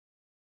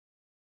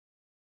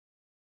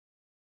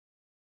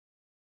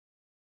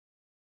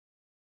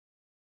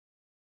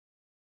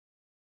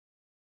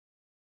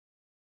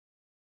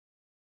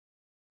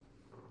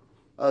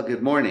Well,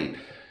 good morning.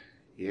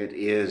 It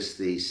is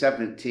the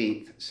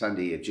 17th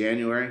Sunday of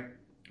January,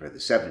 or the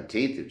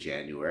 17th of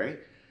January,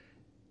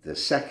 the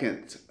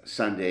second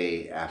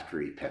Sunday after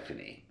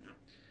Epiphany.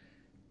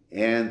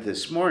 And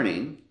this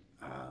morning,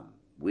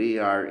 we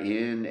are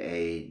in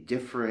a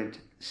different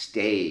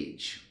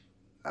stage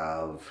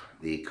of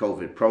the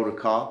COVID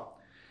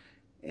protocol.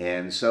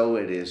 And so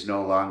it is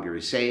no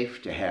longer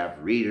safe to have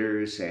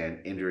readers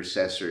and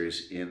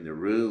intercessors in the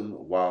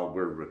room while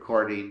we're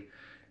recording.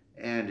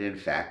 And in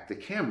fact, the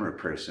camera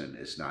person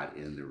is not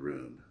in the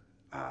room.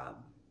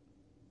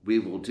 We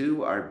will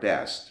do our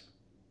best.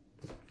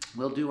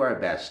 We'll do our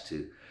best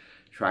to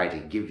try to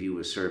give you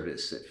a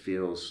service that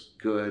feels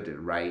good and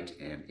right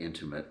and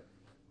intimate.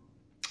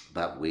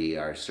 But we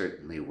are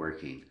certainly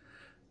working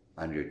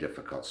under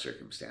difficult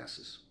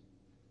circumstances.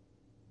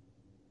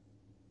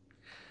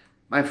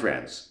 My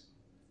friends,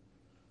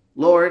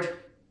 Lord,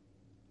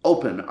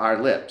 open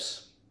our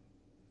lips,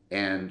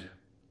 and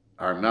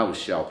our mouths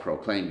shall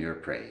proclaim your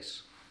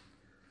praise.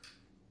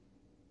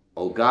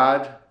 O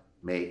God,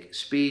 make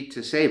speed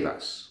to save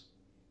us.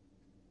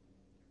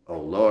 O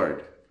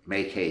Lord,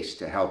 make haste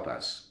to help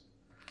us.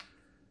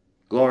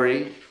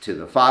 Glory to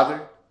the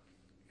Father,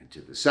 and to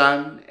the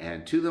Son,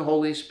 and to the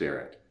Holy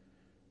Spirit,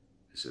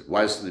 as it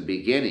was in the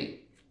beginning,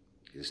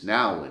 is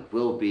now, and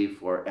will be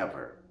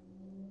forever.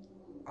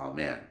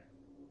 Amen.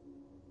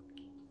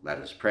 Let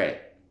us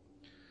pray.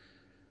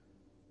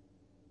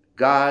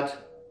 God,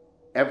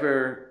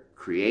 ever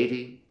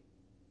creating,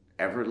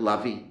 ever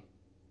loving,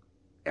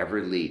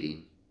 ever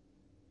leading.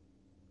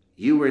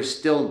 You are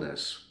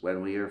stillness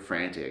when we are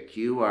frantic.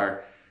 You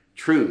are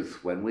truth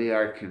when we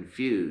are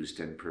confused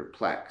and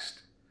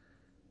perplexed.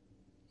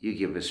 You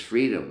give us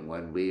freedom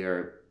when we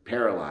are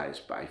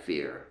paralyzed by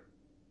fear.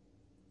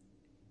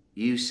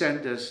 You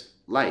send us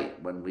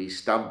light when we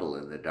stumble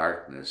in the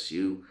darkness.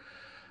 You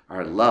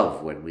are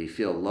love when we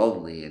feel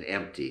lonely and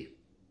empty.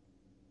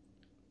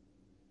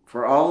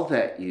 For all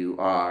that you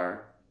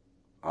are,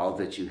 all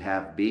that you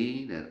have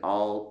been, and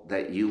all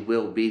that you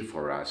will be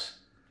for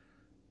us,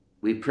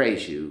 we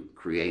praise you,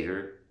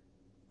 Creator,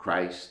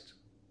 Christ,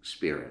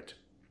 Spirit.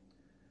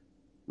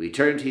 We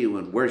turn to you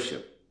in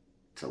worship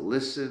to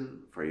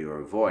listen for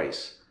your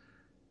voice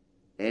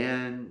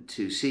and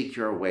to seek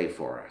your way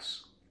for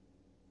us.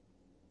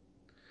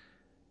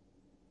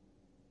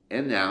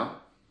 And now,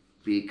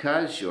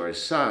 because your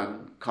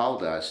Son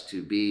called us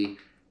to be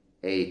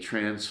a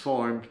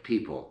transformed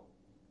people,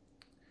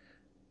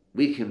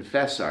 we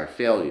confess our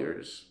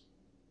failures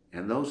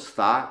and those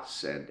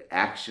thoughts and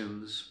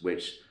actions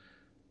which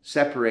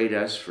separate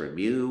us from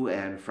you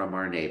and from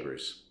our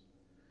neighbors.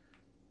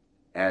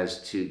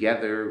 As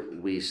together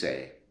we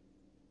say,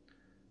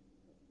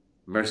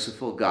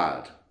 Merciful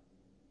God,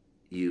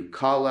 you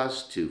call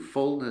us to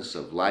fullness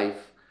of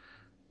life,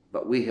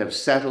 but we have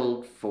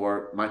settled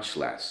for much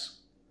less.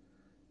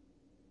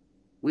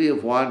 We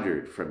have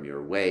wandered from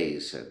your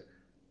ways and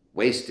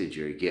wasted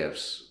your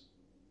gifts.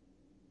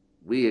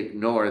 We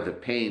ignore the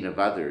pain of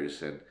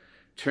others and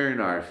turn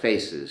our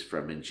faces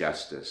from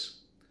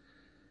injustice.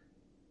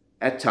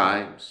 At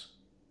times,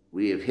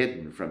 we have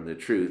hidden from the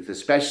truth,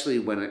 especially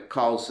when it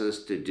calls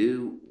us to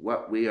do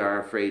what we are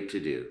afraid to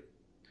do.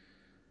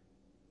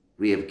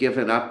 We have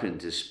given up in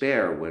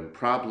despair when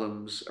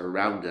problems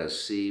around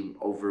us seem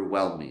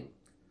overwhelming.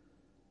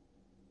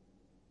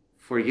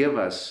 Forgive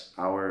us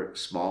our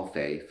small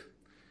faith.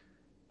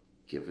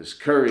 Give us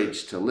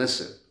courage to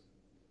listen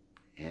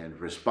and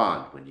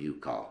respond when you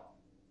call.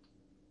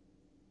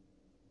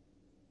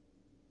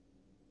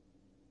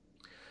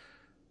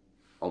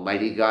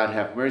 Almighty God,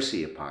 have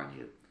mercy upon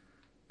you,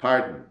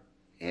 pardon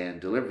and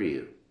deliver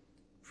you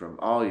from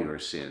all your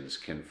sins,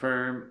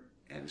 confirm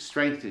and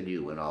strengthen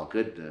you in all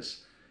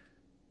goodness,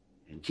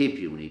 and keep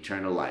you in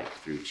eternal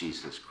life through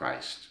Jesus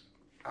Christ,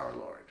 our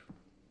Lord.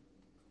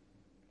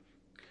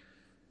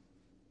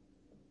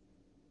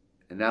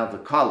 And now the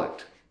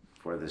collect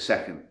for the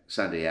second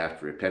Sunday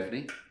after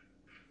Epiphany.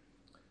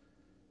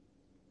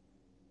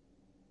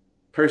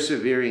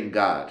 Persevering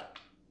God,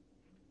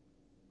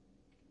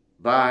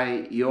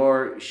 by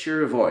your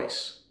sure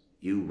voice,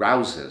 you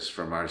rouse us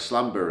from our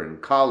slumber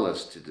and call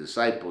us to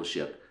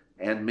discipleship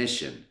and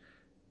mission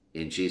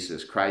in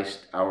Jesus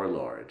Christ our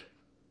Lord.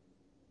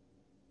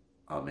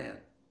 Amen.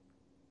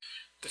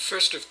 The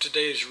first of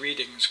today's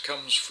readings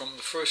comes from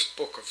the first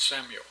book of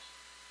Samuel.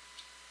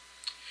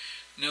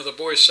 Now the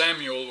boy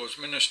Samuel was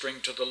ministering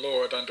to the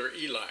Lord under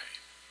Eli.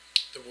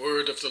 The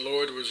word of the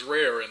Lord was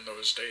rare in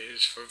those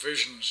days, for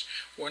visions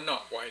were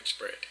not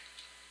widespread.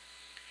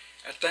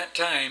 At that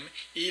time,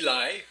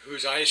 Eli,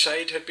 whose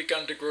eyesight had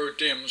begun to grow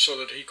dim so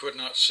that he could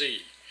not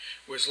see,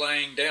 was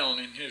lying down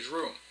in his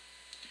room.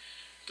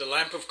 The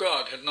lamp of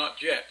God had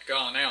not yet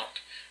gone out,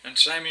 and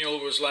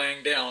Samuel was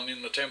lying down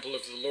in the temple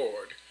of the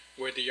Lord,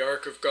 where the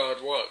ark of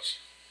God was.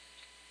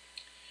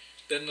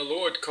 Then the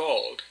Lord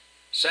called,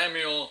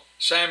 Samuel,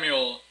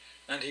 Samuel,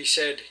 and he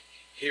said,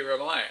 Here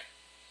am I.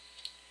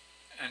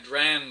 And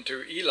ran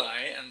to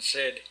Eli and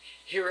said,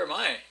 Here am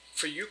I,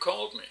 for you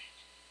called me.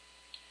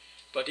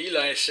 But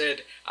Eli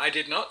said, I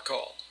did not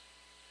call.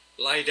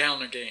 Lie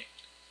down again.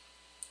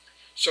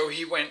 So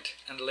he went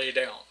and lay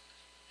down.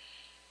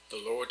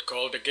 The Lord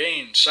called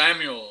again,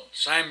 Samuel,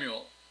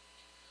 Samuel.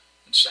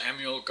 And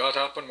Samuel got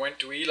up and went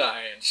to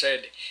Eli and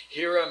said,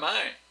 Here am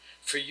I,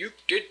 for you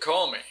did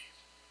call me.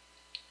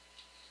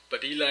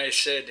 But Eli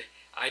said,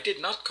 I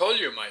did not call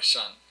you, my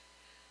son.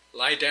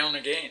 Lie down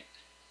again.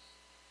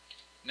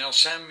 Now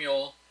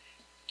Samuel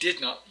did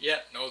not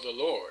yet know the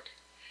Lord,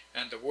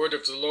 and the word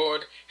of the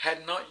Lord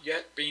had not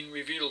yet been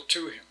revealed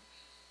to him.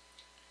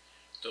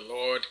 The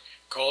Lord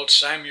called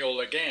Samuel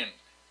again,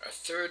 a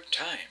third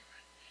time,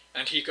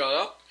 and he got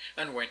up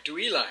and went to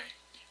Eli,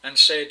 and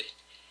said,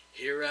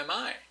 Here am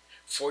I,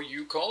 for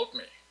you called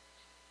me.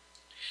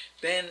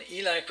 Then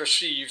Eli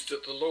perceived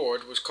that the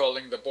Lord was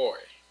calling the boy.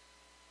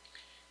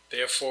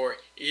 Therefore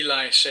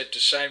Eli said to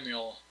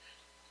Samuel,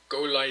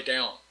 Go lie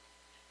down,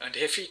 and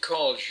if he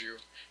calls you,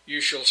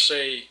 you shall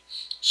say,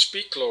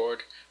 Speak,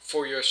 Lord,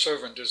 for your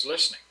servant is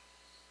listening.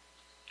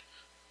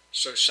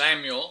 So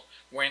Samuel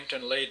went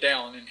and lay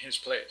down in his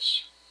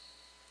place.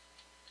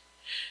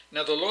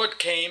 Now the Lord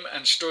came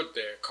and stood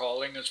there,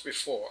 calling as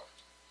before,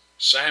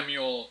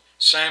 Samuel,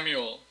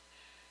 Samuel.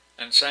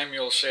 And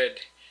Samuel said,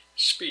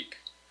 Speak,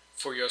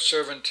 for your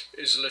servant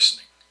is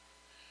listening.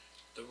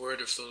 The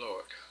word of the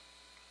Lord.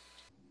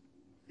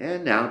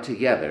 And now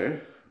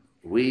together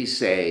we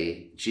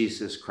say,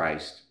 Jesus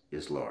Christ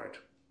is Lord.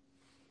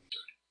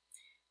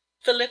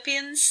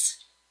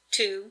 Philippians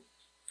 2,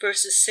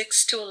 verses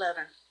 6 to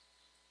 11.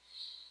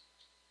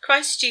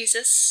 Christ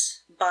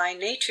Jesus, by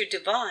nature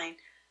divine,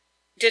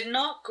 did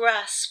not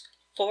grasp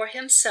for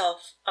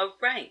himself a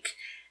rank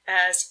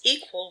as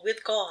equal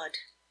with God.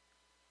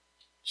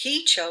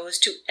 He chose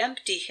to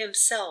empty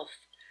himself,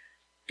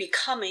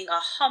 becoming a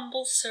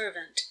humble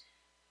servant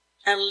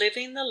and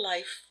living the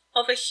life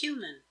of a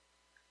human.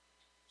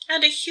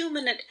 And a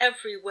human in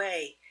every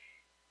way,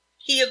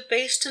 he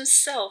abased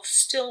himself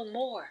still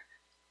more,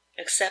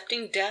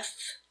 accepting death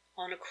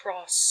on a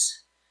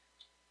cross.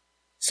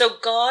 So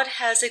God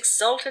has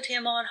exalted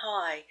him on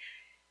high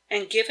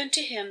and given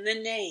to him the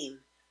name,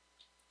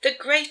 the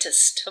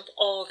greatest of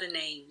all the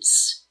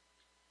names,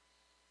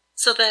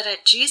 so that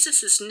at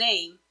Jesus'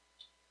 name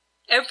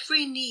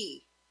every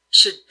knee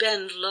should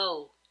bend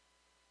low,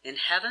 in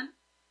heaven,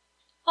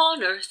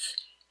 on earth,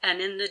 and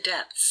in the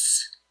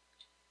depths,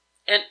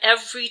 and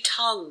every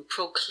tongue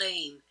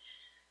proclaim,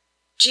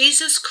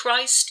 Jesus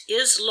Christ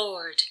is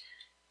Lord,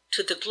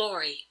 to the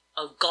glory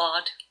of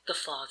God the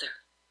Father.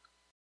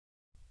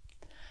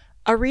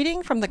 A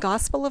reading from the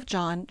Gospel of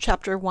John,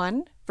 chapter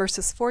 1,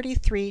 verses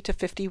 43 to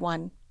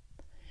 51.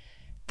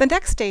 The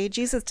next day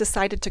Jesus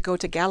decided to go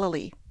to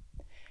Galilee.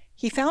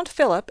 He found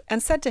Philip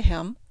and said to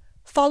him,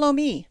 Follow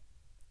me.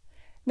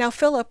 Now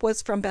Philip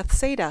was from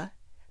Bethsaida,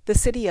 the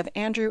city of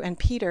Andrew and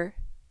Peter.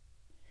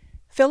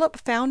 Philip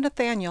found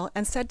Nathanael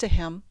and said to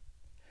him,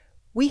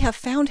 We have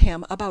found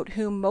him about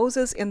whom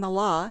Moses in the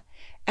law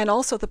and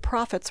also the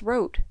prophets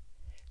wrote,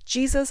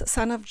 Jesus,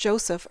 son of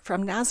Joseph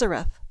from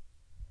Nazareth.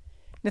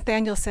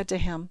 Nathanael said to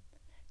him,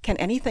 Can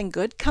anything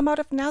good come out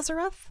of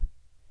Nazareth?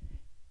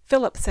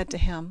 Philip said to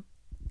him,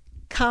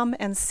 Come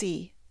and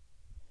see.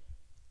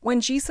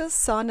 When Jesus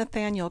saw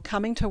Nathanael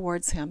coming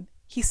towards him,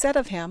 he said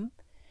of him,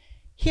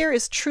 Here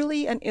is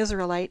truly an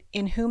Israelite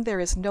in whom there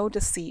is no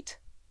deceit.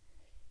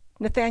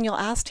 Nathanael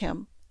asked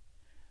him,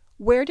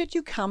 Where did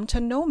you come to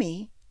know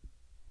me?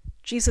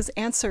 Jesus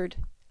answered,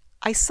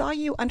 I saw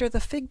you under the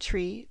fig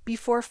tree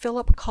before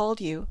Philip called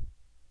you.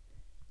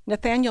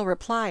 Nathanael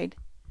replied,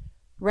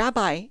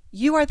 Rabbi,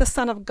 you are the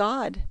Son of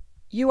God.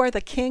 You are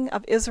the King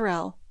of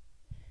Israel.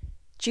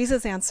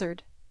 Jesus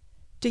answered,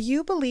 Do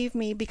you believe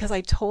me because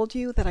I told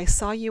you that I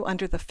saw you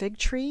under the fig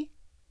tree?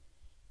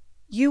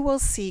 You will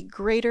see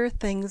greater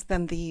things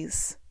than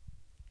these.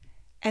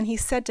 And he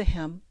said to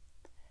him,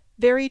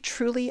 Very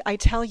truly I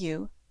tell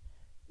you,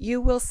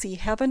 you will see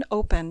heaven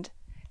opened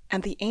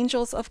and the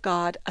angels of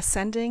God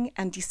ascending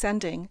and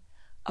descending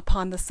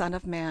upon the Son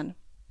of Man.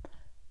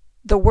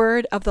 The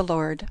word of the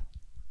Lord.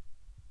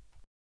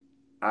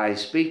 I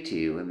speak to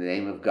you in the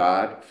name of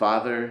God,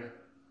 Father,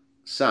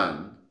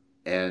 Son,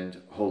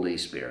 and Holy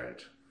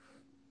Spirit.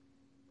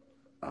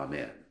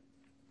 Amen.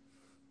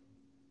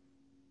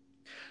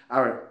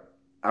 Our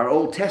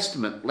Old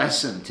Testament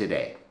lesson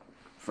today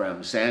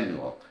from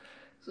Samuel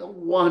is a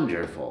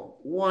wonderful,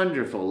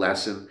 wonderful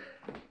lesson.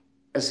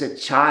 As a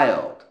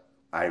child,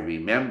 I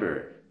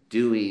remember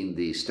doing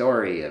the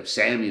story of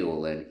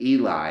Samuel and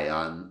Eli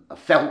on a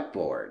felt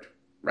board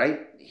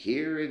right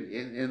here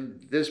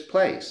in this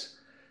place.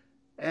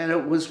 And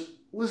it was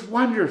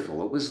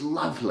wonderful. It was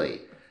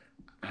lovely.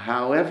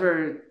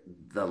 However,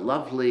 the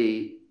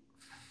lovely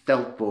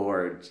felt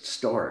board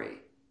story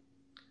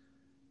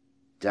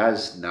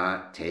does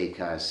not take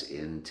us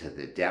into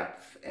the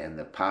depth and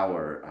the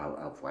power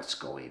of what's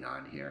going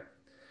on here.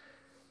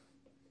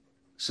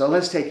 So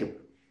let's take a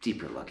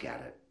deeper look at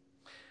it.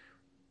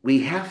 We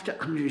have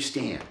to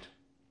understand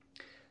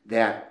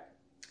that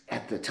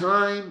at the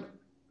time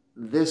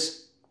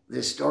this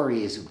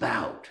story is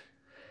about,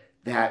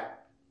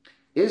 that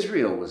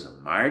Israel was a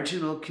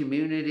marginal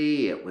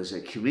community. It was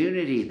a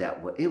community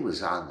that it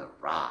was on the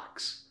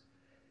rocks.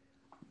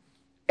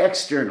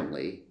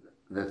 externally,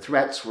 the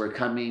threats were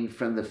coming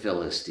from the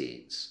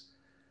Philistines,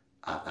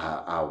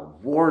 a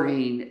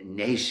warring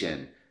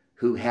nation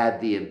who had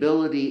the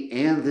ability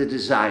and the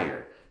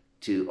desire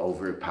to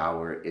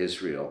overpower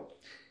Israel.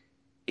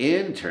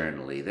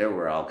 Internally, there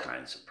were all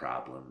kinds of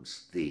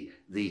problems. The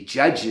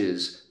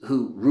judges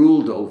who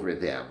ruled over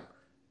them,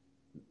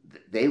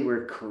 they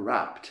were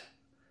corrupt.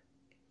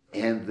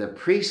 And the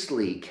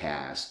priestly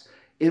caste,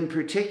 in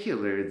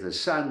particular the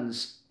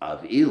sons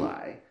of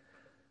Eli,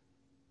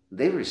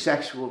 they were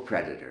sexual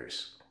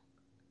predators.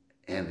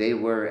 And they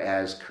were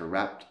as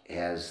corrupt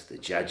as the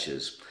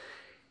judges.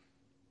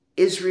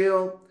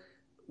 Israel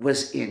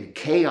was in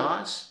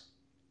chaos,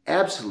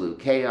 absolute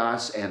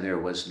chaos, and there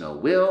was no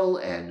will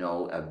and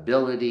no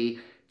ability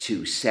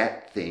to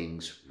set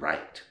things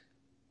right.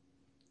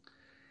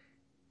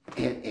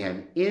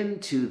 And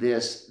into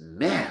this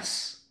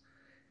mess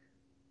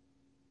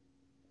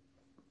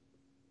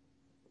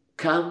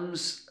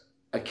comes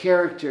a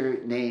character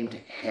named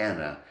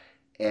Hannah.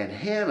 And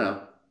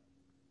Hannah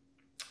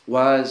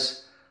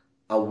was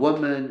a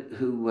woman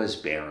who was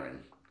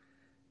barren.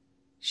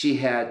 She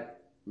had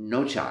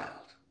no child.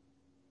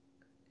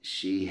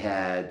 She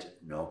had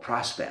no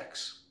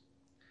prospects.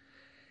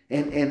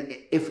 And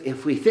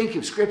if we think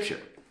of Scripture,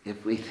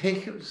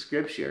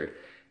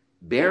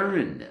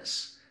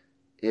 barrenness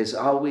is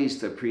always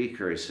the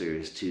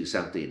precursors to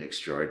something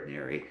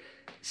extraordinary.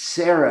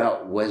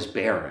 Sarah was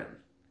barren,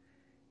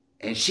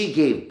 and she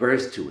gave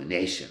birth to a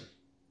nation.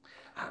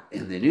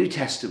 In the New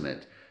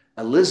Testament,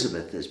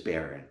 Elizabeth is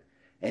barren,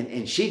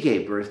 and she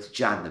gave birth to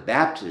John the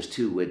Baptist,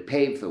 who would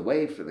pave the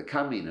way for the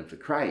coming of the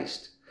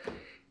Christ.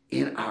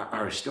 In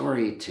our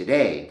story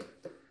today,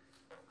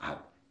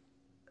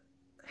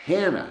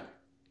 Hannah,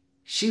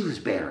 she was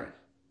barren.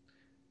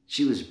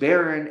 She was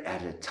barren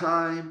at a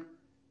time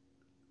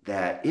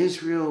that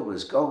Israel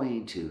was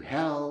going to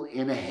hell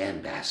in a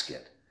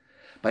handbasket.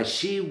 But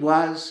she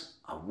was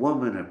a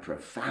woman of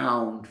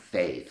profound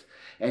faith,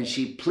 and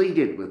she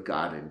pleaded with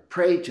God and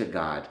prayed to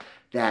God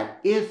that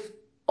if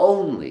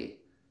only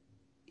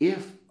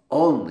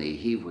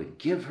he would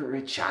give her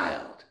a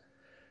child,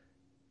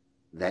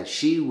 that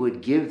she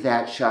would give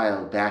that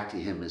child back to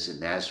him as a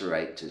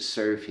Nazirite to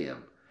serve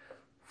him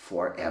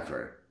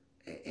forever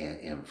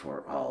and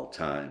for all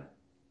time.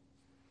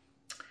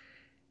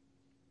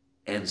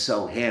 And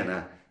so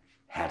Hannah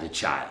had a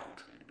child.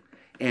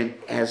 And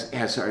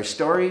as our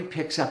story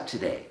picks up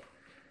today,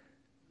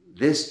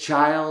 this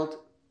child,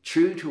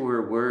 true to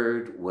her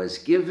word, was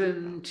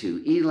given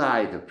to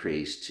Eli the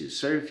priest to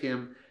serve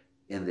him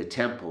in the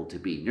temple, to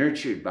be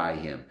nurtured by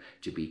him,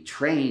 to be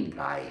trained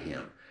by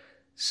him,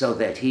 so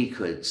that he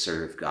could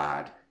serve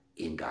God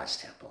in God's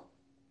temple.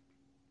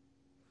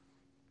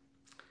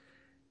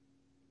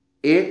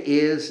 It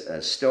is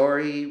a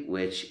story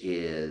which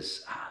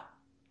is,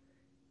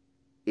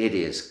 it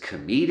is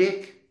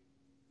comedic,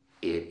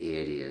 it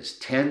is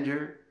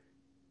tender,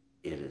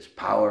 it is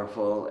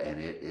powerful, and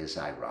it is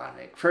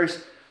ironic.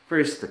 First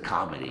the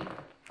comedy.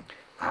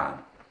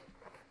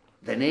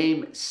 The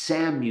name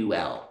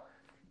Samuel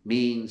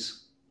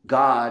means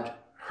God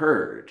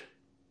heard.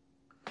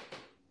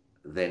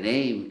 The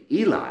name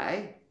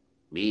Eli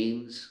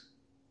means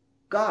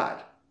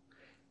God.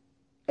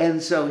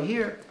 And so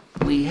here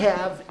we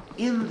have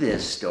in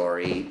this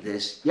story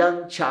this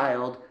young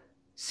child,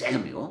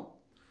 Samuel,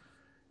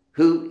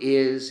 who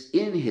is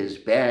in his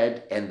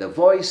bed, and the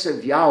voice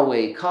of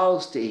Yahweh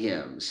calls to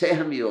him,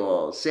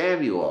 Samuel,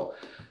 Samuel.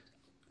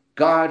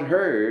 God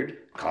heard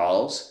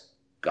calls,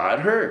 God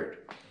heard.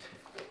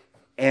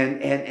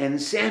 And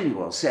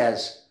Samuel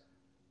says,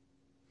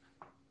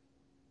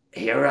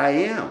 here I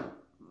am.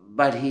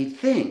 But he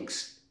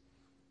thinks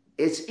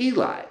it's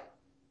Eli,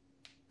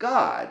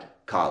 God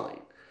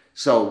calling.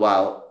 So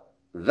while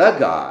the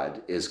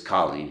God is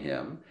calling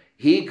him,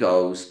 he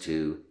goes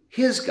to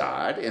his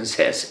God and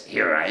says,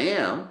 here I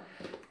am.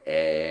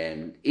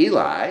 And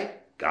Eli,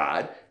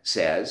 God,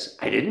 says,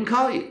 I didn't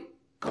call you.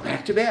 Go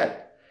back to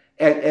bed.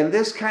 And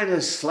this kind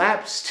of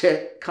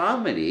slapstick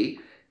comedy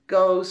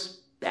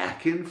goes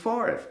back and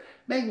forth.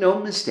 Make no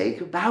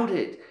mistake about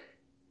it.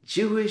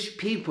 Jewish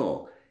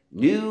people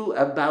knew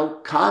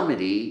about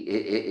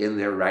comedy in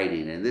their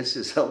writing, and this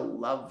is a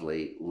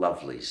lovely,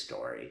 lovely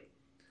story.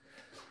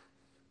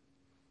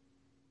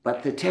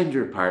 But the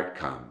tender part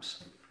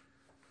comes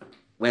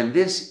when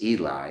this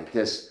Eli,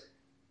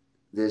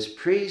 this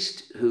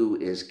priest who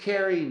is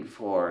caring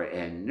for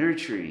and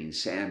nurturing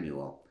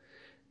Samuel,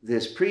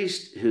 this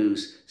priest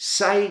whose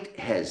sight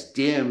has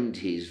dimmed,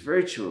 he's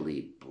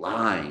virtually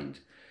blind,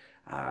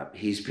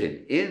 he's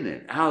been in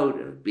and out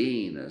of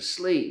being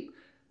asleep,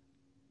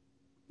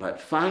 but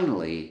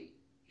finally,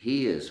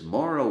 he is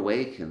more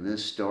awake in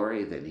this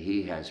story than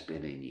he has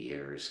been in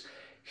years.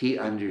 He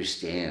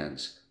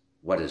understands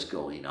what is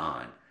going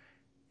on.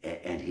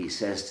 And he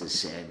says to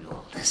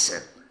Samuel,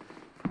 listen,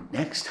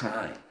 next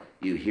time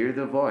you hear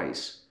the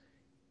voice,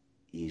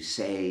 you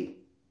say,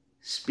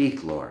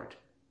 speak, Lord.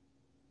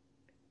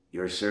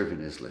 Your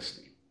servant is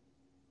listening.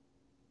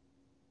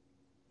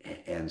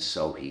 And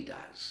so he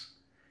does.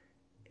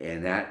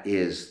 And that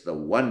is the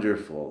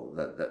wonderful,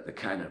 the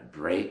kind of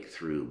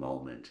breakthrough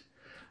moment.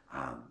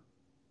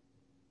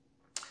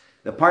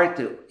 The part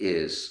that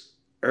is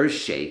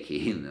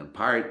earth-shaking, the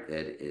part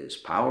that is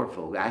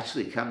powerful,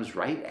 actually comes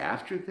right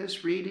after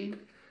this reading.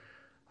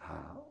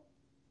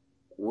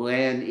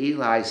 When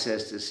Eli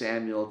says to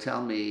Samuel,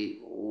 "Tell me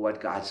what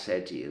God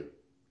said to you."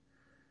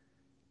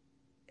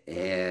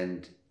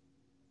 And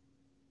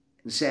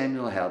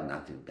Samuel held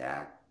nothing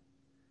back.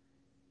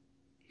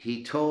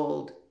 He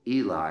told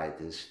Eli,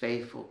 this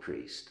faithful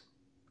priest,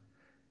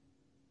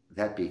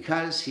 that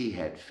because he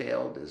had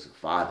failed as a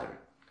father,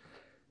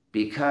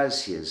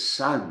 because his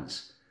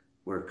sons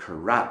were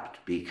corrupt,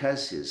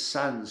 because his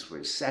sons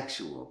were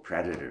sexual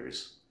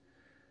predators,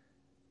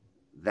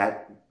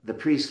 that the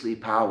priestly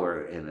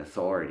power and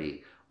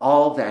authority,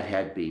 all that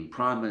had been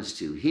promised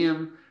to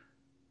him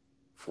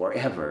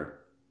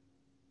forever,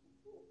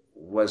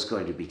 was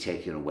going to be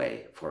taken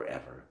away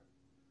forever.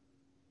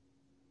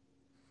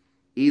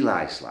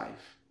 Eli's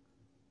life,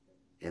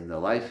 in the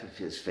life of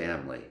his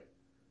family,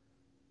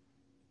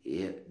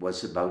 it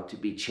was about to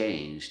be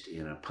changed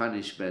in a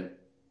punishment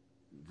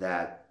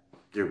that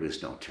there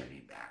was no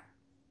turning back.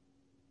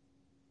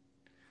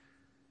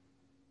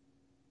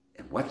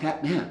 And what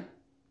that meant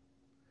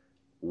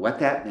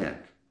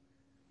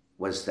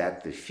was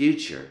that the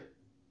future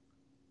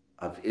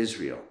of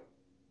Israel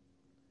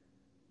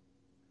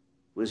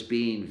was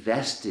being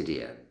vested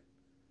in,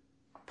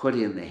 put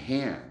in the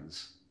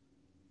hands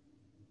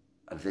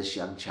of this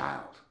young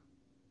child.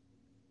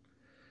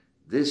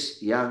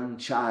 This young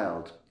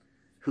child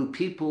who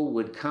people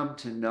would come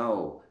to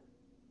know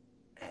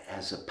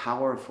as a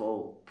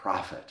powerful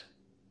prophet,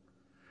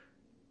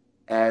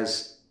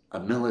 as a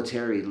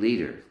military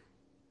leader.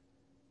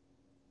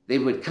 They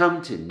would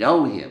come to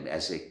know him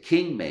as a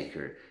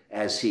kingmaker,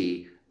 as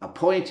he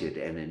appointed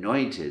and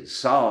anointed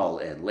Saul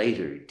and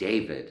later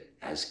David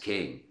as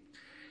king.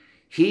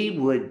 He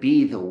would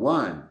be the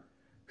one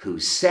who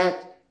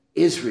set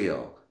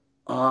Israel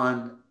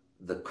on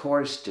the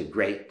course to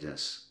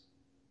greatness.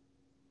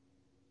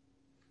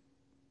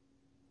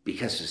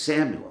 Because of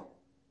Samuel,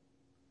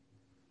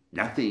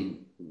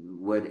 nothing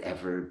would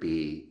ever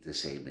be the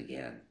same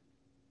again.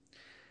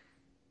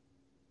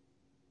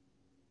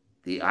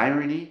 The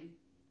irony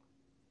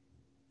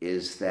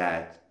is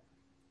that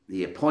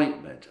the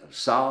appointment of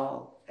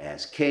Saul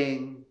as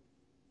king,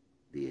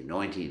 the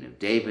anointing of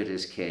David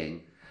as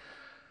king,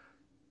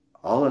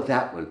 all of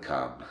that would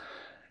come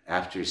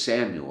after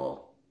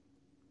Samuel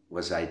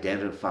was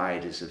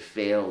identified as a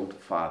failed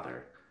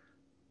father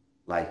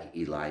like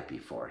Eli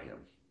before him.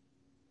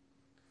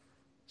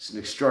 It's an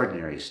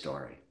extraordinary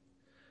story.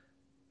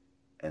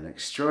 An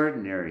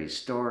extraordinary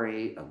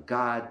story of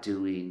God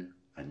doing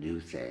a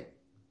new thing,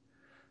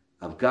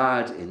 of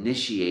God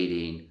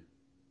initiating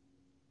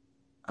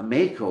a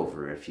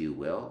makeover, if you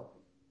will,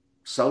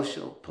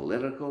 social,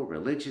 political,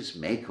 religious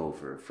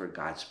makeover for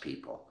God's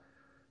people,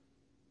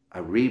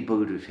 a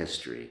reboot of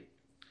history.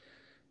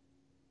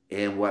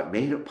 And what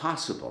made it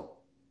possible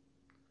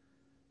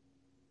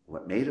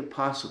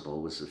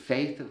was the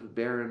faith of a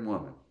barren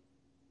woman,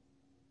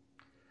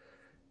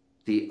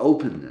 the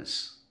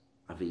openness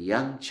of a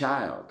young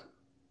child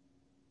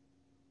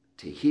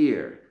to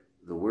hear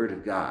the word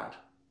of God,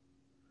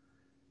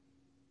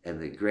 and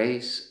the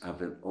grace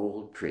of an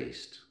old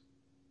priest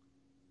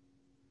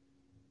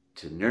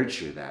to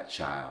nurture that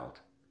child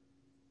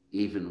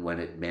even when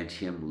it meant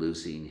him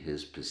losing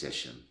his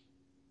position.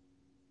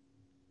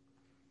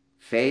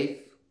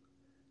 Faith,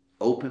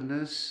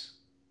 openness,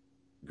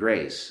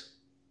 grace,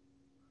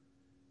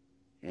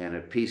 and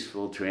a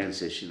peaceful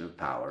transition of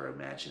power.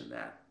 Imagine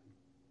that.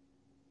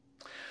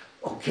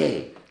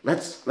 Okay,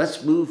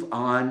 let's move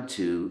on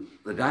to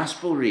the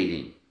gospel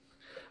reading.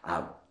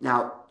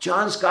 Now,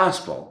 John's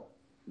gospel,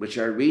 which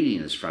our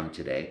reading is from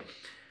today,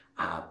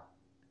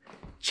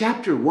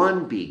 chapter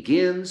 1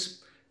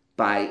 begins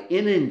by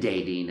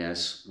inundating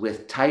us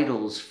with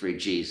titles for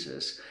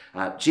Jesus.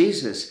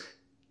 Jesus,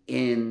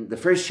 in the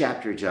first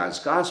chapter of John's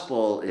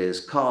gospel, is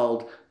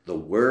called the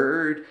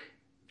Word,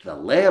 the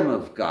Lamb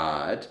of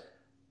God,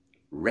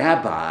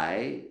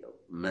 Rabbi,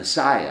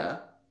 Messiah,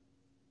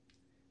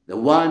 the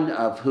one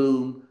of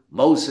whom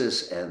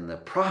Moses and the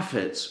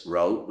prophets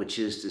wrote, which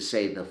is to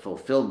say the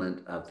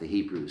fulfillment of the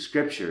Hebrew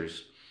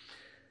Scriptures,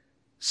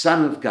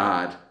 Son of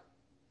God,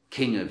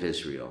 King of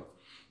Israel.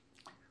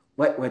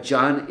 What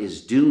John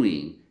is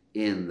doing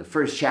in the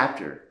first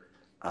chapter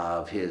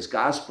of his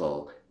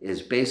gospel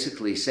is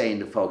basically saying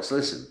to folks,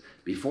 listen,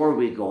 before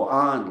we go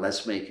on,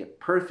 let's make it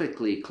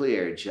perfectly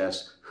clear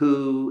just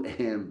who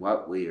and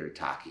what we are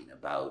talking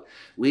about.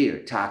 We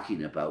are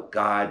talking about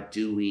God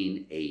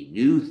doing a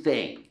new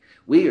thing.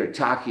 We are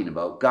talking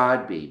about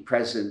God being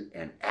present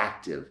and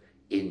active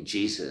in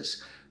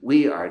Jesus.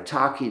 We are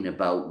talking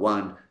about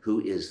one who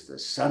is the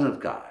Son of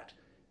God,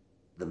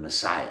 the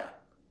Messiah,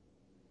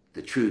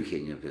 the true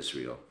King of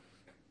Israel.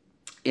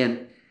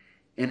 And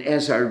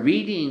as our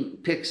reading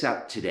picks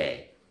up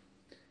today,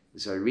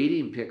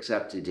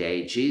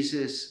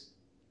 Jesus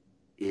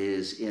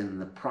is in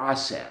the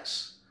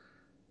process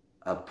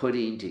of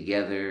putting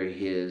together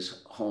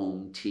his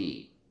home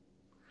team.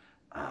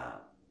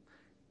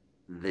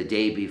 The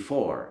day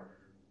before,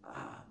 a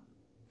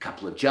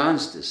couple of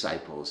John's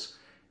disciples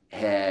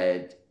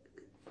had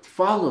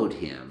followed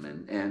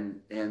him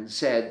and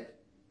said,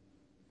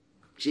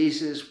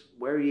 Jesus,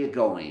 where are you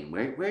going?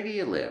 Where do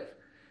you live?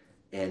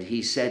 And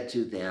he said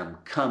to them,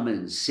 come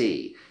and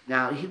see.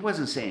 Now, he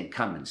wasn't saying,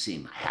 come and see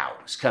my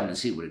house. Come and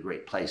see what a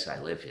great place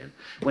I live in.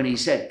 When he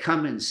said,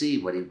 come and see,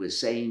 what he was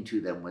saying to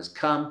them was,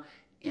 come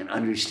and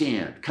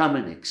understand. Come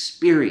and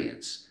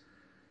experience.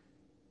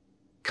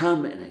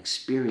 Come and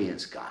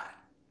experience God.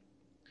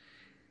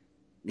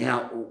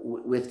 Now,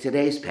 with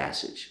today's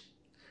passage,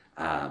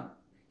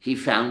 he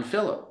found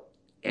Philip.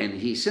 And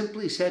he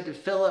simply said to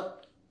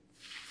Philip,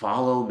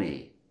 follow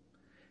me.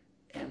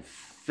 And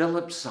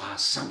Philip saw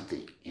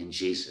something in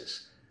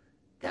Jesus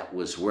that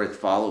was worth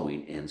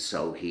following, and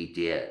so he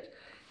did.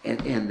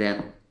 And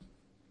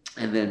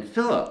then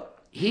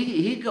Philip,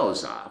 he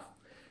goes off.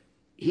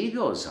 He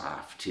goes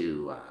off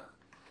to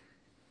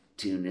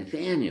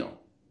Nathanael,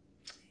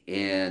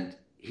 and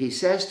he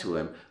says to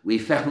him, we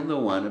found the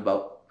one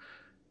about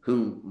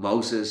whom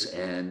Moses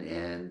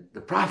and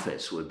the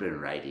prophets would have been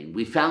writing.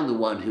 We found the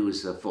one who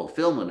is the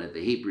fulfillment of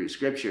the Hebrew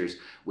Scriptures,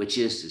 which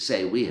is to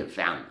say, we have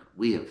found him.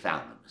 We have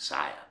found the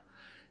Messiah.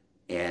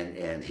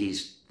 And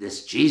he's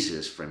this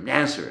Jesus from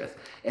Nazareth.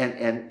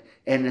 And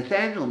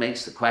Nathanael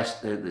makes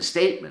the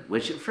statement,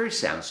 which at first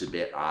sounds a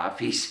bit off.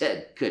 He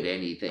said, could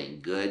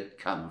anything good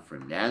come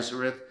from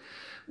Nazareth?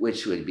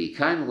 Which would be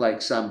kind of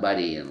like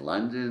somebody in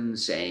London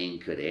saying,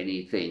 could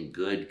anything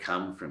good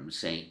come from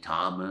St.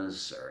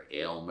 Thomas or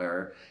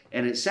Aylmer?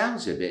 And it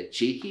sounds a bit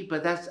cheeky,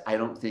 but I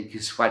don't think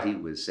is what he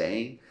was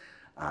saying,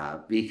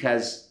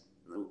 because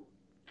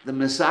the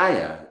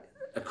Messiah,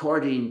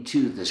 according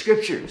to the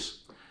Scriptures,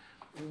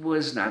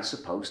 was not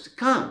supposed to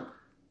come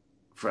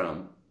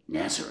from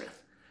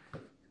Nazareth.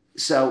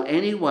 So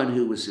anyone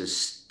who was a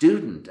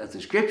student of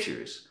the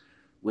Scriptures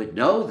would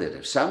know that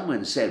if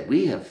someone said,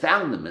 we have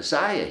found the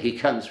Messiah, he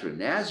comes from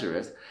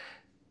Nazareth,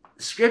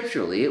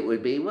 scripturally it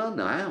would be, well,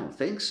 no, I don't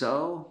think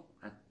so.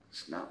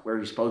 That's not where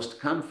he's supposed to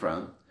come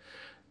from.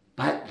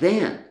 But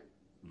then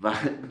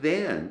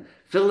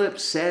Philip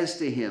says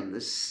to him the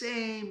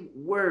same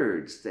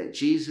words that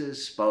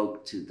Jesus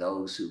spoke to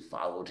those who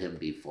followed him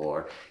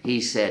before.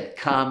 He said,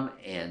 come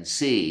and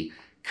see,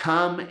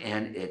 come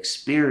and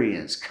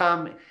experience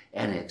God.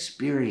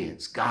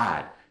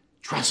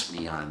 Trust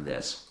me on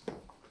this.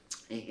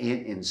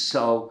 And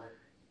so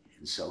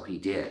he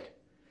did.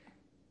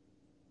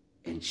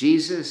 And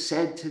Jesus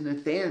said to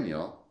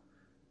Nathanael,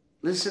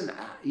 listen,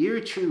 you're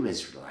a true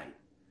Israelite.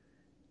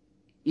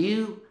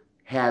 You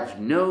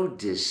have no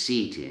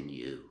deceit in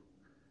you.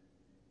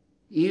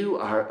 You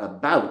are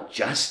about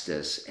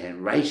justice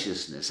and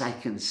righteousness. I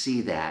can see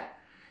that.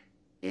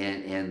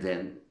 And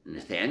then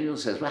Nathanael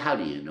says, well, how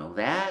do you know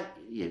that?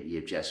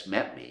 You've just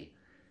met me.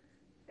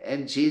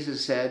 And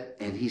Jesus said,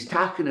 and he's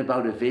talking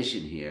about a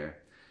vision here.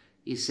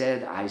 He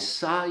said, I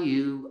saw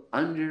you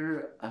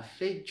under a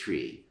fig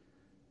tree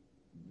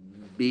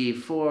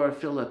before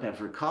Philip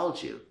ever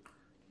called you.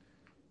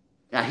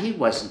 Now, he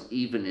wasn't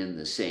even in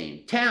the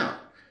same town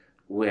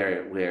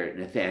where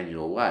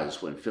Nathanael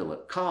was when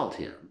Philip called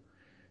him.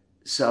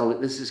 So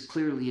this is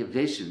clearly a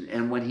vision.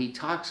 And when he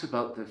talks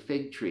about the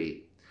fig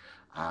tree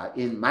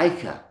in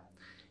Micah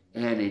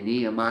and in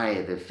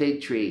Nehemiah, the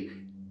fig tree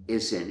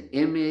is an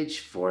image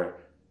for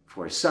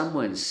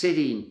someone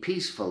sitting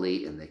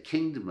peacefully in the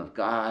kingdom of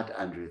God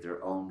under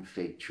their own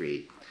fig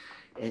tree.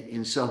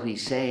 And so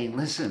he's saying,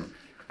 listen,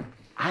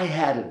 I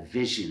had a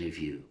vision of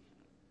you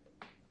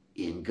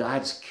in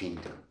God's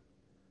kingdom,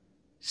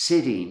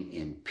 sitting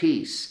in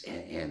peace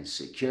and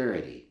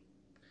security.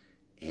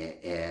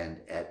 And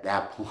at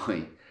that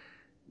point,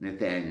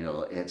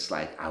 Nathanael, it's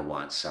like, I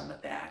want some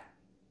of that.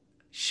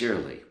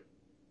 Surely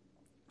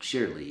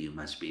you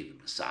must be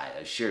the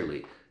Messiah.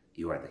 Surely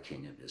you are the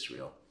King of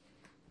Israel.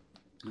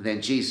 And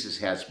then Jesus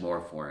has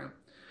more for him.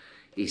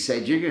 He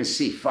said, you're going to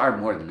see far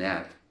more than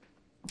that.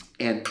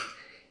 And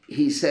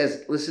he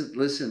says,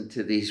 listen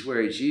to these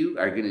words. You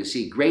are going to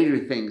see greater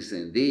things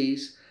than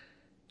these.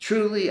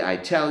 Truly, I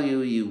tell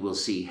you, you will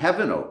see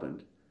heaven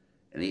opened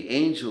and the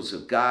angels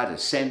of God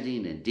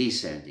ascending and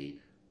descending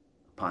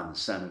upon the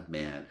Son of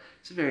Man.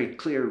 It's a very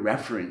clear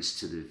reference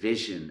to the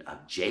vision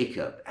of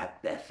Jacob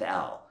at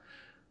Bethel,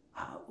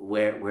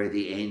 where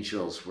the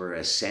angels were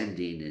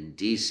ascending and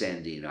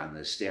descending on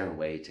the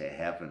stairway to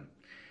heaven.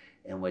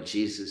 And what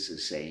Jesus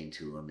is saying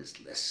to him is,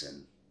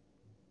 listen,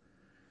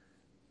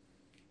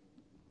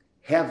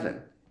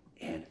 heaven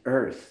and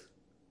earth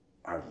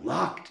are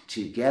locked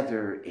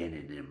together in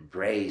an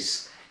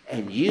embrace,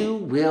 and you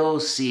will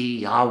see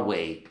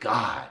Yahweh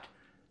God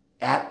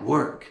at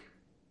work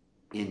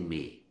in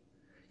me.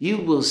 You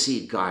will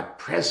see God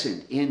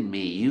present in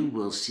me. You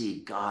will see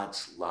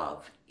God's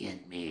love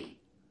in me.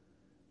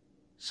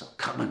 So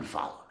come and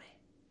follow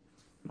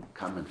me.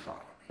 Come and follow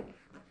me.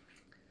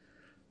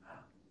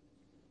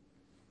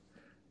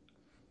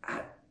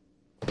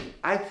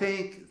 I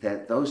think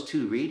that those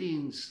two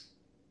readings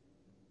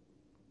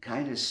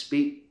kind of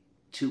speak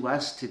to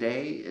us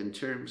today in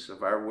terms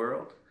of our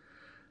world.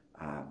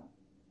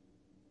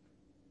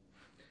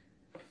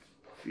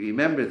 If you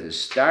remember the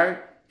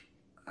start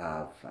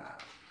of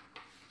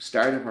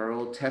our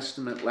Old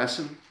Testament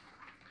lesson,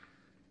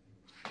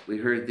 we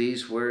heard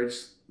these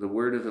words: the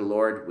word of the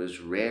Lord was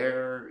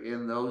rare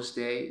in those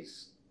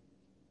days.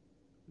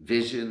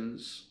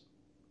 Visions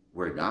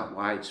were not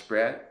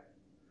widespread,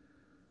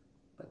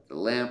 but the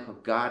lamp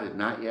of God had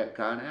not yet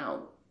gone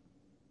out.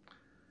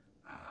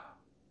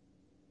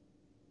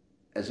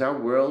 As our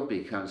world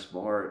becomes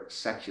more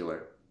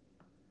secular,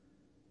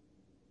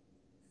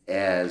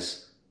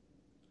 as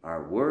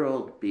our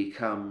world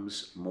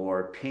becomes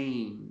more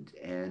pained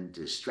and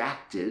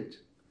distracted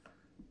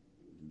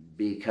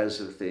because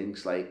of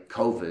things like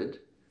COVID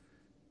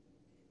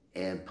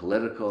and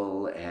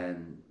political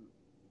and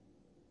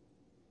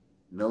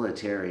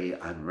military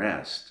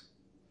unrest,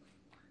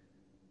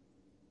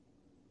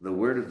 the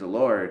word of the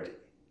Lord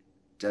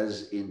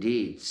does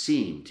indeed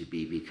seem to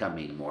be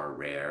becoming more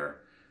rare.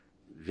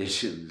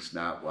 Visions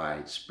not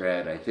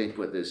widespread. I think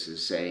what this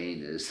is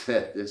saying is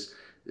that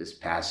this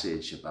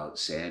passage about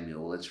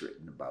Samuel, it's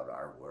written about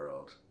our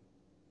world.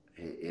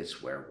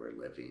 It's where we're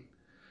living.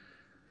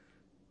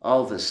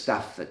 All the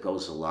stuff that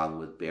goes along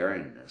with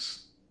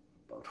barrenness,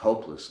 about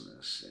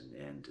hopelessness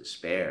and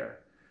despair,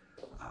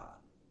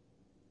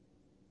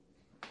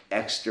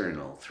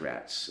 external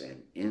threats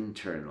and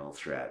internal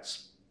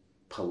threats,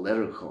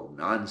 political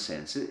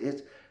nonsense.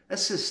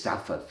 That's the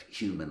stuff of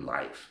human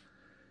life.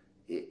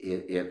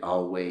 It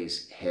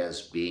always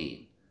has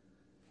been.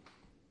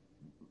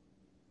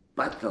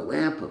 But the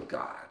lamp of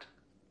God,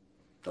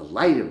 the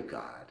light of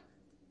God,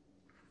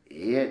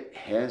 it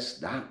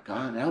has not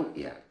gone out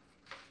yet.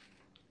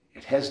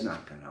 It has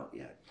not gone out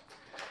yet.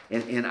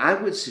 And I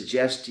would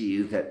suggest to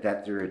you that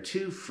there are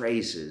two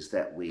phrases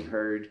that we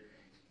heard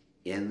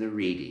in the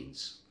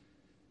readings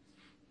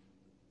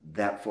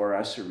that for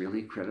us are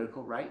really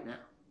critical right now.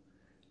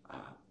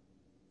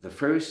 The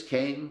first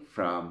came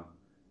from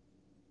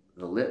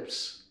the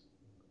lips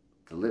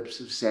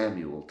of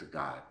Samuel to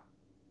God.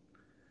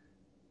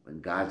 When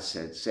God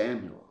said,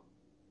 Samuel,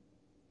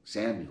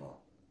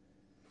 Samuel,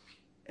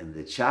 and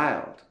the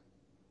child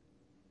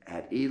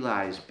at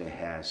Eli's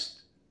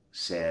behest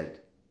said,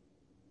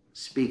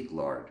 Speak,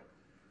 Lord,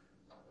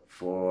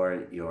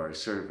 for your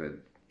servant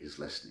is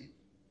listening.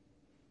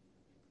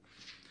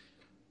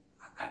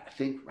 I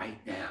think right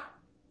now,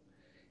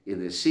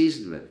 in the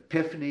season of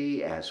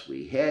Epiphany, as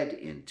we head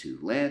into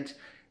Lent,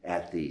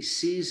 at the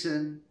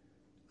season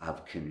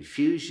of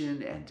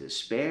confusion and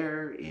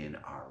despair in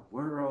our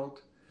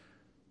world,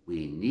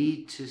 we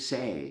need to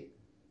say,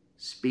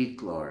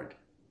 Speak, Lord,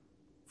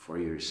 for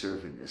your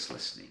servant is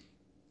listening.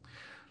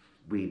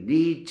 We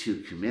need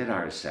to commit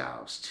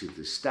ourselves to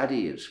the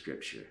study of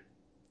Scripture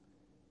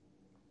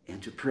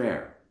and to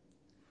prayer.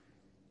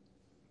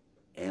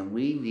 And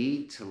we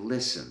need to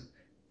listen,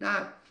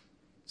 not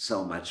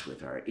so much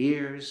with our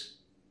ears,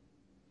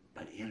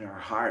 but in our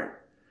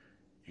heart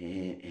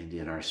and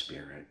in our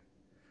spirit.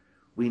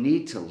 We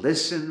need to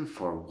listen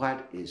for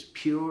what is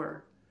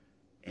pure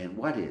and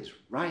what is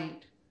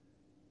right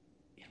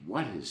and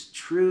what is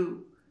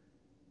true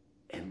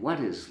and what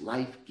is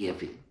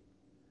life-giving.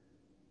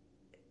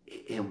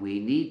 And we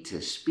need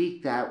to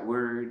speak that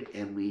word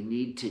and we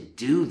need to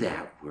do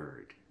that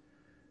word.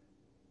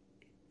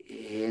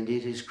 And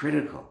it is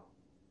critical.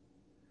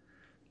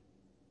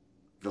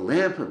 The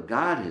lamp of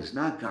God has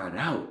not gone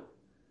out,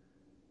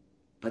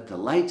 but the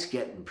light's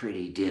getting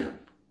pretty dim.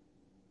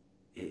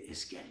 It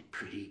is getting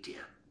pretty dim.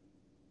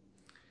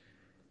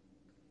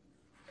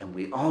 And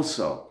we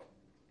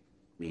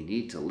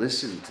need to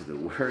listen to the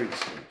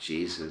words of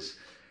Jesus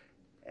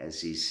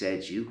as he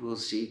said, you will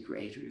see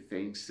greater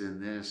things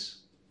than this.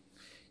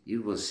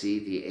 You will see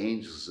the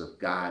angels of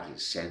God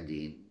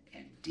ascending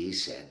and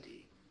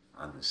descending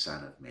on the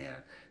Son of Man.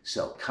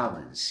 So come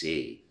and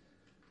see.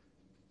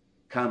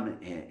 Come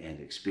and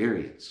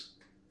experience.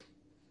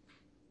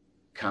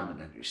 Come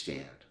and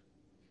understand.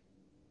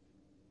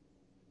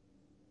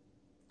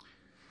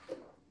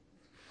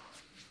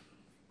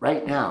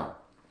 Right now,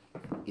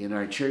 in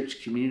our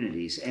church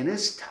communities, and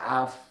it's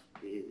tough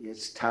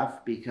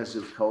because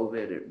of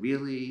COVID, it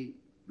really,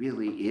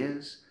 really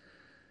is,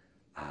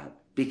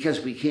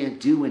 because we can't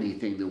do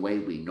anything the way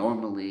we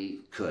normally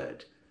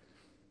could.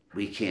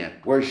 We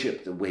can't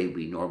worship the way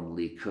we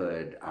normally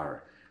could.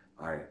 Our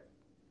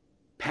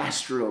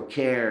pastoral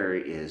care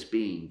is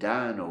being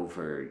done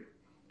over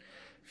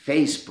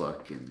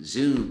Facebook and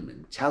Zoom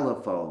and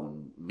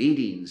telephone.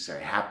 Meetings are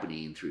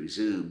happening through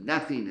Zoom.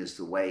 Nothing is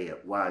the way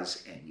it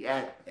was, and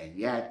yet,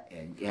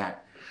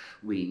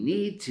 we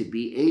need to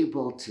be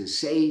able to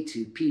say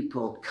to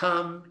people,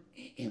 come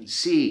and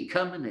see,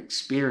 come and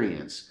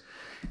experience.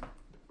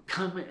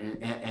 Come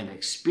and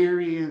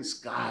experience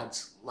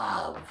God's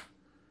love,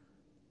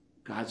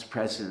 God's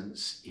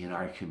presence in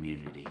our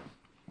community.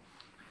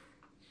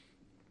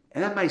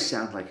 And that might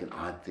sound like an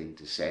odd thing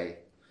to say,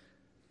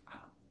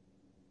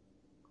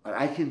 but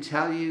I can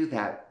tell you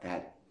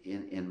that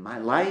in my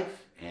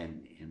life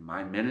and in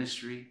my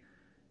ministry,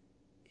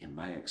 in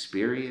my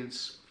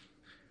experience,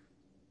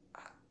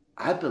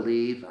 I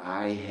believe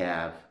I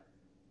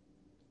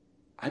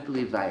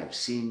have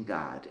seen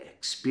God,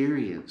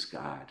 experienced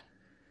God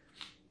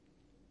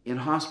in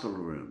hospital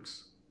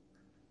rooms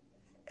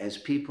as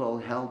people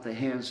held the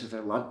hands of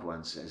their loved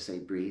ones as they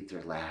breathed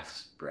their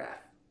last breath.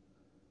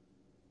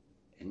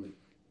 And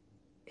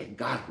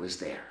God was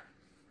there.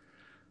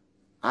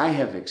 I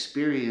have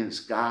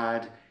experienced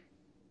God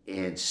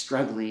in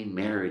struggling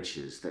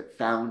marriages that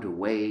found a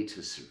way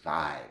to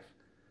survive,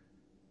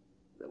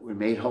 that were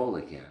made whole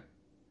again.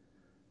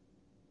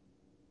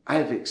 I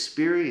have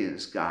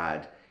experienced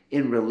God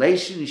in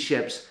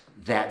relationships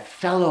that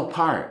fell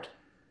apart,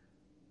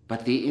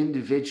 but the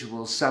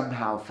individuals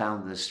somehow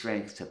found the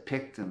strength to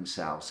pick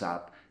themselves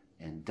up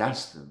and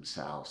dust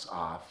themselves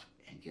off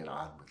and get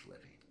on with living.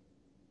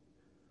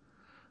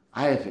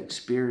 I have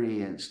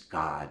experienced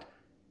God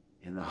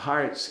in the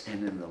hearts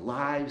and in the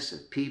lives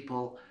of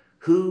people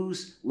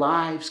whose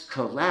lives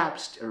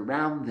collapsed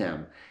around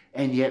them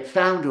and yet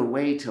found a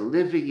way to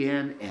live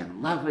again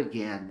and love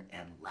again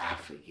and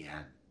laugh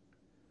again.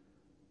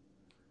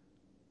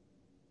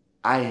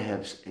 I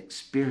have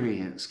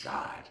experienced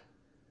God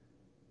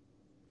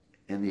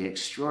in the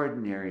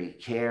extraordinary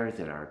care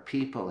that our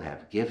people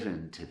have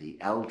given to the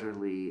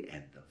elderly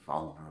and the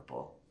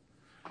vulnerable.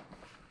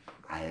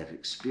 I have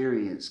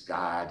experienced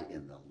God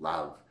in the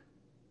love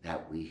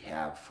that we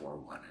have for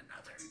one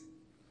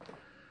another.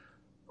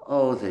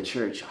 Oh, the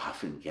church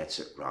often gets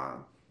it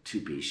wrong, to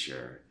be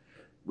sure.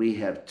 We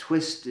have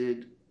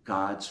twisted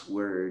God's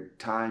word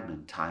time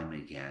and time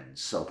again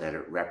so that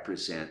it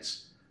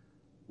represents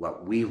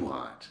what we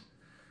want.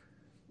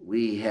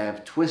 We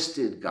have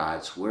twisted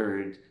God's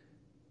word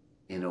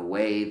in a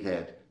way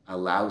that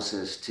allows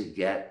us to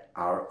get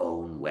our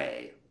own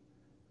way.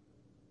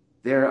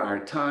 There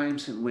are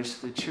times in which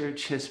the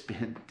church has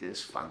been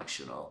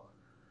dysfunctional.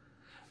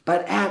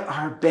 But at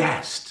our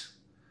best,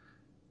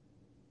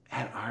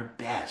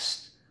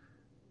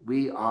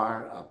 we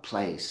are a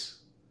place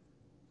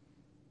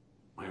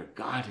where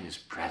God is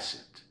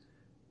present,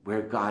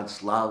 where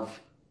God's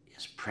love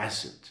is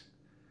present,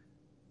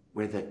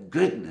 where the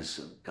goodness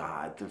of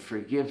God, the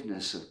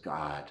forgiveness of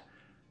God,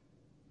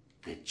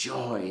 the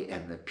joy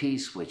and the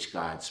peace which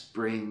God's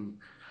bring,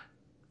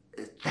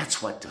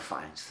 that's what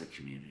defines the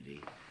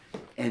community.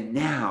 And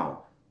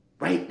now,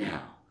 right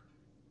now,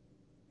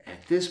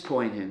 at this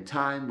point in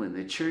time when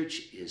the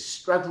church is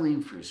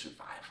struggling for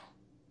survival,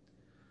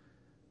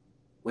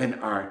 when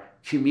our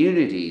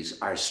communities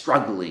are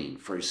struggling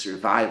for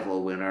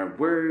survival, when our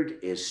word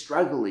is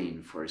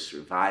struggling for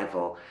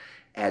survival,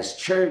 as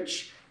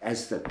church,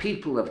 as the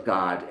people of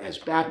God, as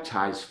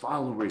baptized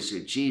followers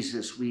of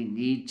Jesus, we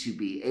need to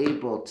be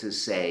able to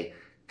say,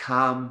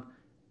 come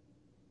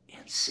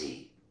and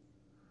see.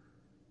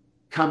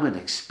 Come and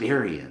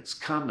experience,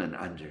 come and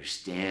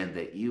understand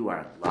that you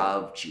are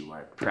loved, you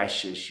are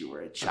precious, you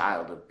are a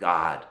child of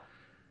God.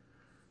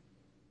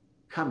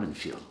 Come and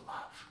feel the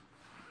love.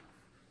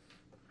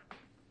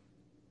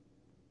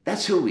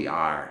 That's who we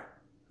are,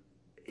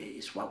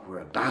 is what we're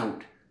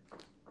about.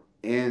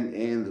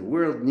 And the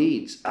world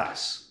needs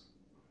us.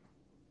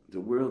 The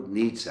world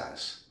needs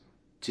us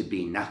to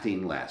be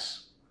nothing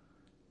less.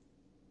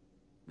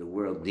 The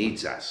world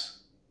needs us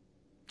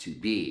to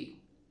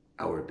be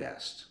our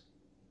best.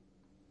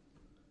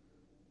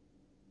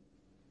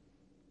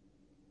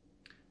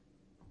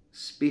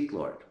 Speak,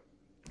 Lord.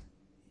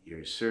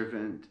 Your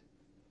servant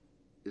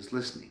is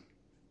listening.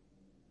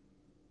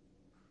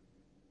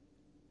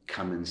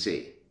 Come and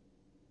see.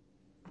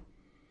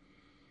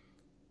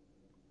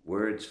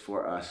 Words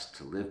for us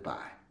to live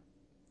by.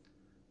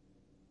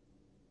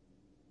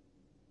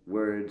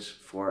 Words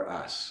for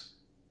us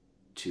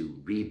to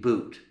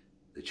reboot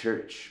the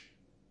church,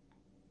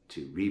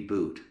 to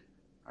reboot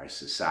our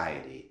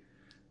society.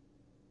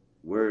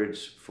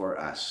 Words for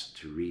us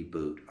to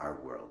reboot our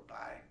world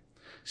by.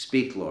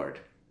 Speak, Lord,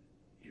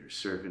 your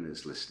servant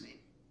is listening.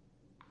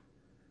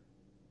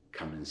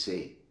 Come and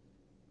see.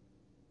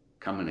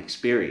 Come and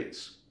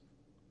experience.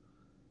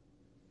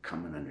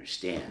 Come and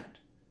understand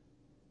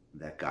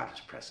that God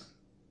is present.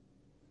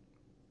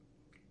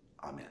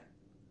 Amen.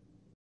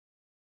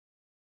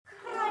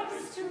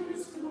 Christ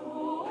whose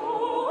glory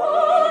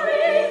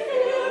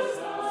fills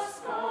the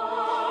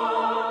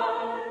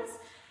skies,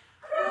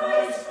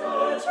 Christ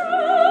the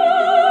true.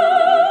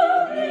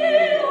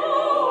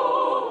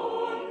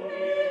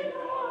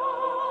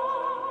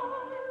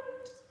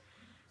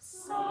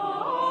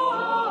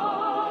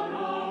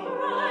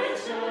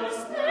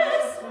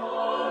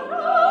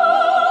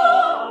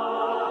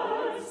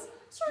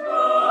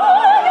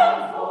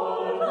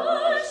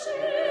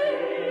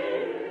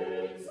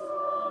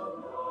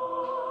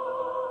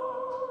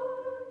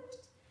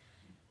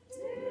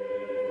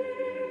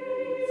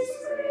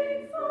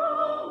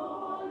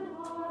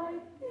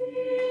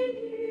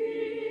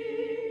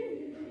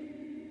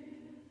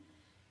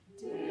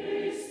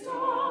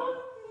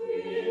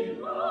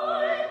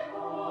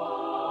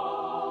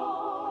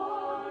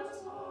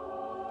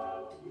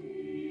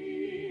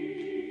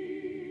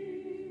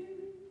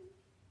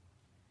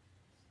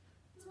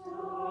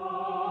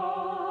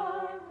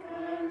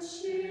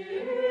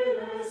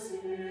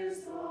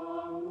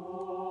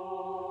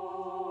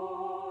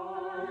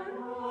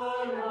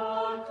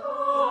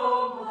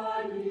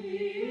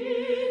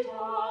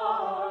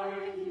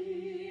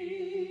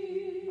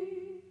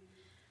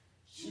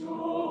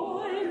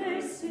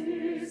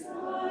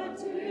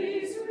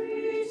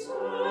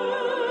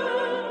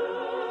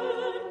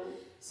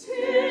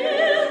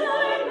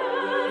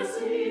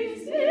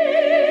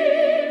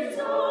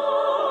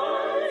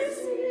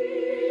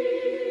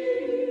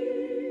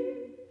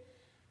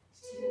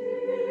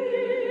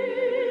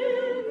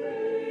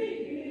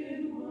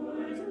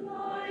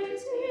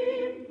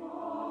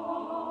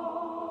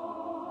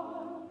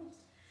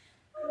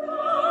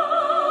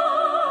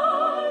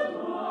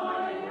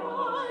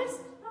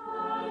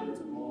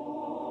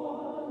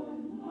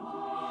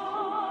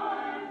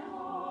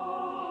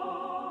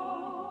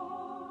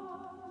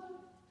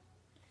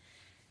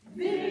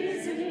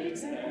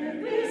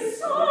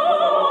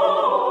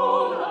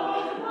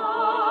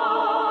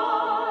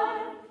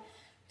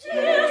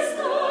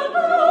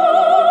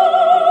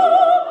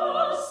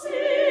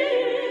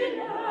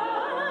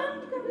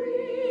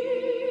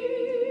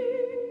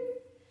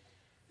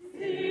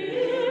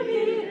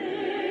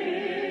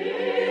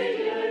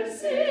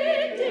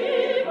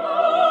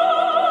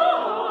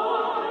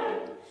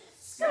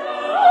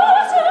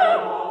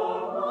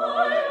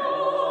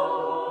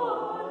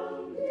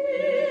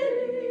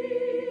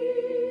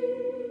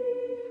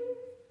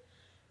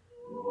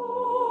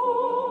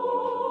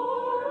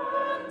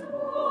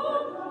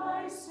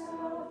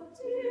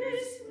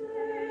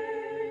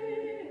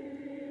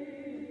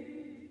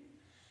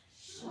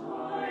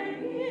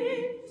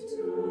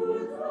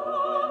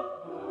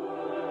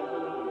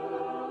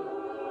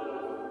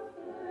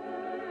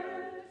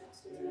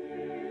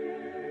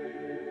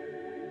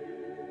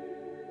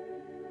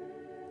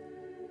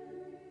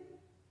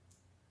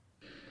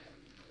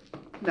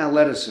 Now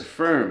let us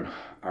affirm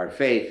our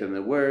faith in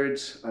the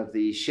words of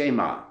the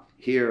Shema.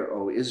 Hear,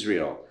 O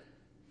Israel.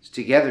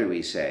 Together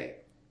we say,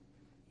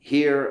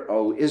 Hear,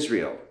 O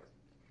Israel,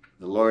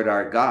 the Lord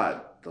our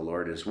God, the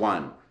Lord is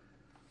one.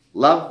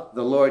 Love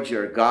the Lord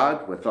your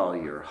God with all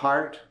your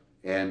heart,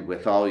 and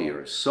with all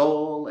your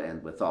soul,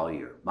 and with all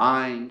your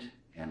mind,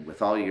 and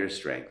with all your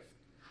strength.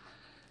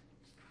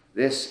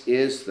 This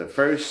is the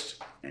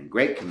first and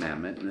great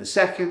commandment, and the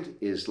second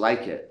is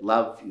like it,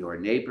 love your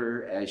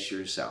neighbor as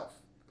yourself.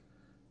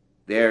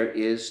 There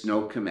is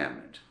no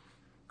commandment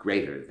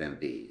greater than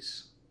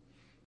these.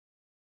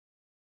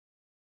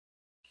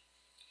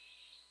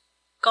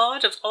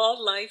 God of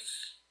all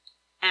life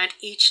and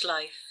each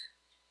life.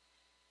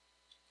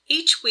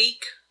 Each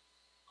week,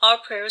 our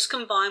prayers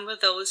combine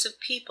with those of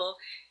people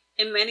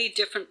in many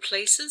different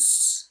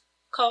places,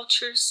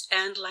 cultures,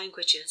 and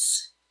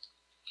languages.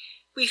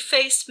 We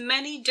face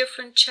many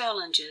different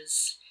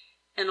challenges,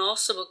 and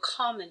also a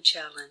common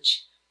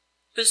challenge,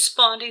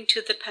 responding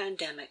to the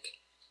pandemic,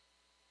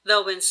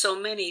 though in so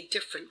many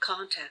different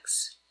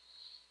contexts.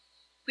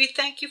 We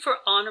thank you for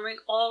honoring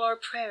all our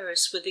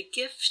prayers with the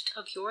gift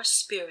of your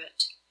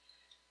Spirit,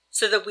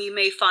 so that we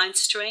may find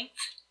strength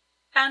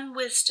and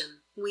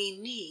wisdom we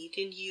need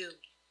in you.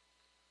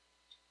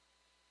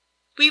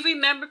 We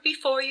remember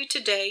before you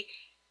today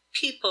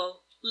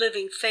people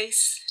living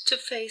face to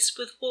face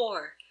with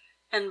war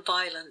and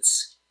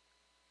violence,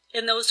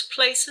 in those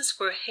places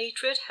where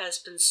hatred has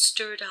been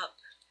stirred up,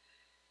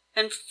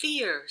 and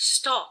fear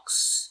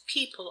stalks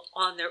people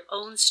on their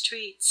own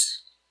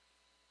streets.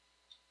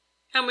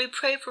 And we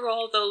pray for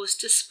all those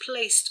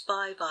displaced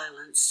by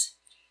violence,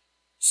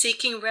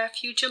 seeking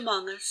refuge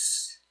among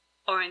us,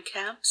 or in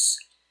camps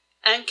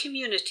and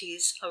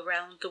communities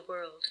around the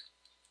world.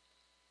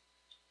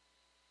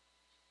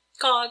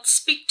 God,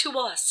 speak to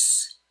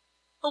us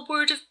a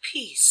word of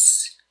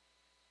peace.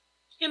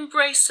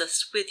 Embrace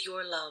us with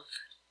your love.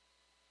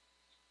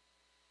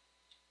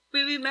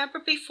 We remember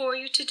before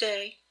you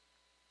today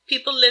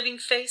people living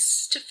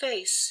face to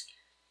face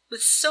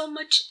with so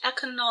much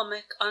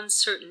economic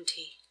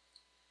uncertainty.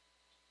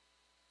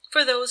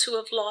 For those who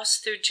have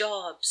lost their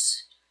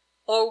jobs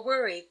or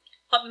worry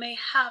what may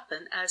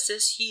happen as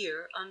this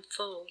year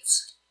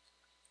unfolds.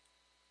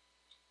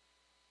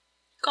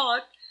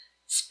 God,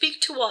 speak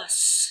to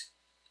us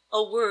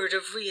a word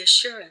of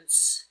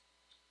reassurance.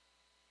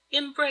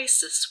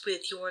 Embrace us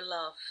with your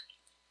love.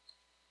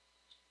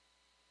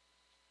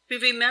 We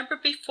remember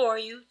before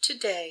you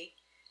today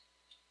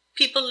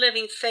people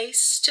living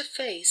face to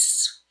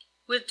face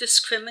with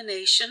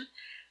discrimination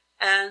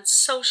and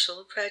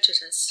social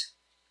prejudice.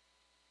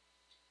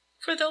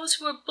 For those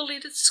who are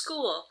bullied at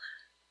school,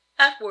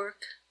 at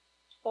work,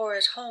 or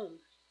at home.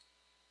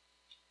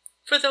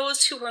 For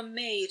those who are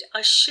made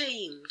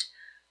ashamed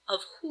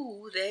of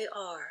who they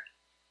are.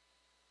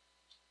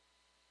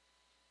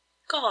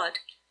 God,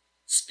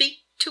 speak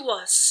to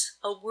us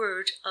a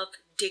word of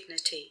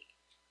dignity.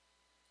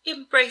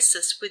 Embrace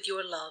us with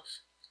your love.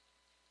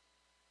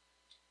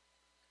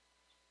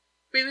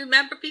 We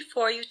remember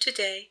before you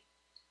today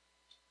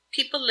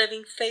people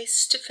living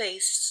face to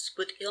face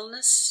with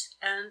illness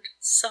and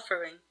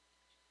suffering.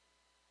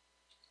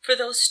 For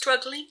those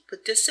struggling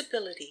with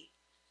disability,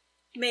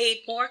 made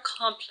more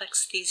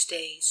complex these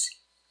days.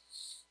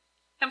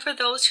 And for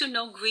those who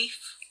know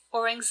grief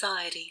or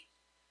anxiety,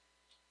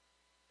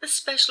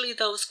 especially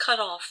those cut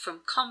off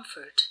from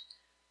comfort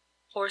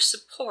or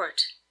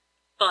support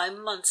by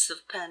months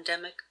of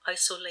pandemic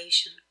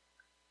isolation.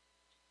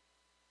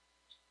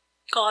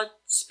 God,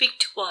 speak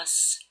to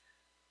us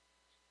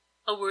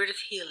a word of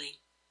healing.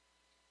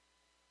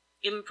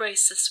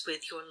 Embrace us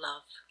with your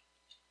love.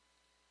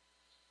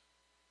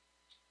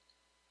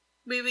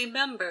 We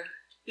remember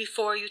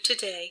before you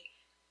today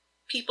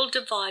people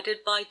divided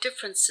by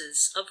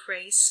differences of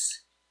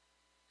race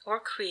or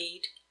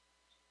creed,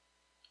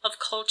 of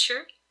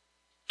culture,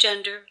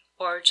 gender,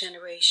 or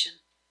generation.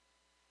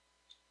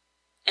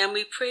 And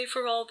we pray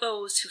for all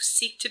those who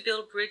seek to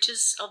build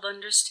bridges of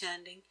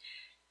understanding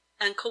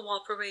and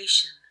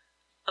cooperation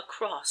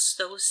across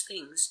those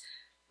things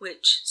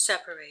which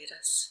separate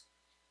us.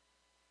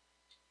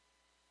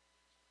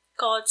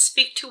 God,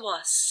 speak to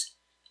us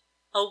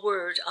a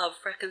word of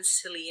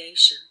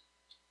reconciliation.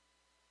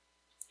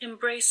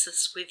 Embrace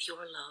us with your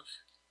love.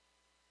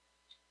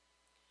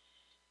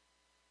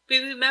 We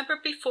remember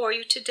before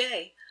you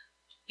today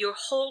your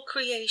whole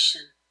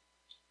creation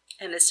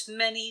and its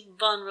many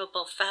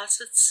vulnerable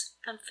facets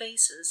and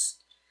faces.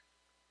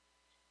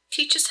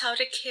 Teach us how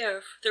to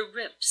care for the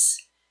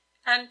rips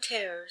and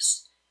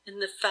tears in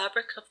the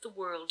fabric of the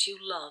world you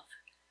love,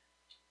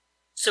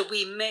 so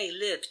we may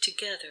live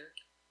together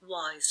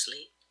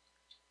wisely.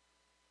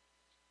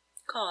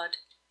 God,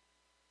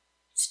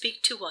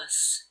 speak to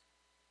us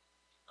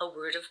a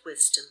word of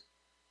wisdom.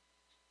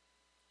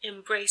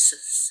 Embrace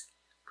us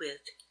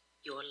with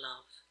your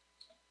love.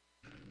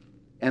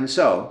 And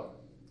so,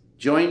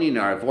 joining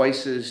our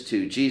voices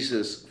to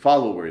Jesus'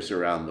 followers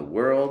around the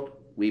world,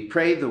 we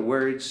pray the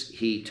words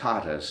he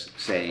taught us,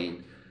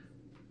 saying,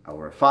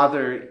 Our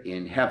Father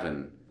in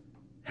heaven,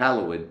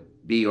 hallowed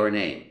be your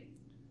name.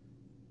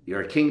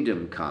 Your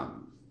kingdom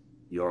come,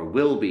 your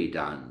will be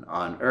done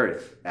on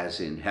earth as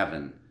in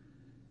heaven.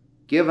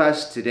 Give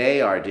us today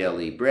our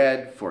daily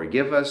bread.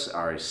 Forgive us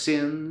our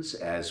sins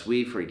as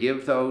we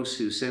forgive those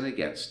who sin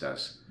against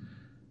us.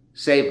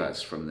 Save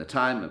us from the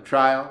time of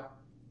trial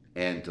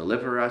and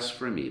deliver us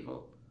from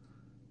evil.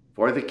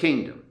 For the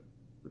kingdom,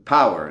 the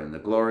power, and the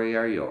glory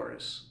are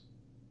yours,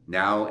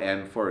 now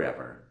and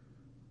forever.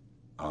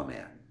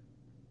 Amen.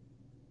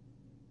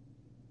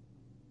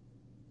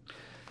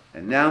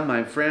 And now,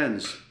 my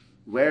friends,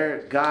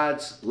 where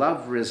God's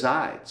love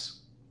resides,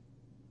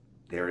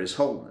 there is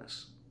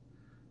wholeness.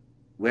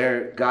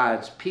 Where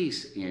God's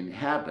peace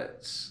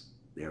inhabits,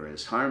 there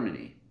is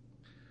harmony.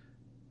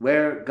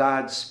 Where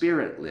God's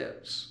Spirit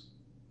lives,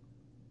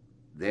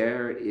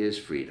 there is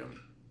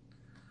freedom.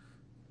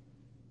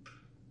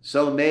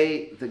 So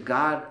may the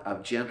God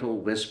of gentle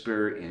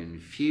whisper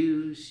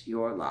infuse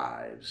your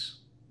lives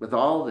with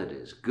all that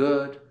is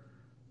good,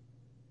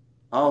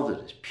 all that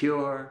is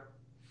pure,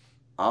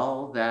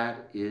 all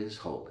that is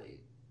holy,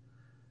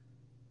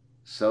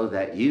 so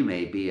that you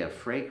may be a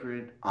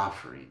fragrant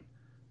offering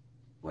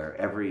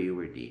wherever you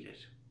are needed.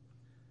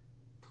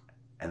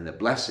 And the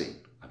blessing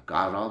of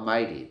God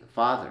Almighty, the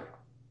Father,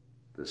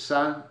 the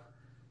Son,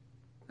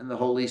 and the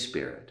Holy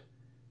Spirit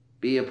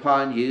be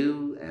upon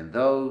you and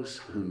those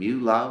whom you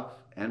love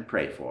and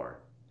pray for,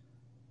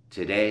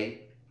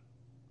 today,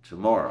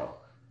 tomorrow,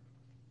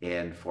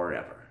 and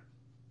forever.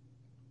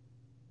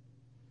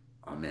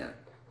 Amen.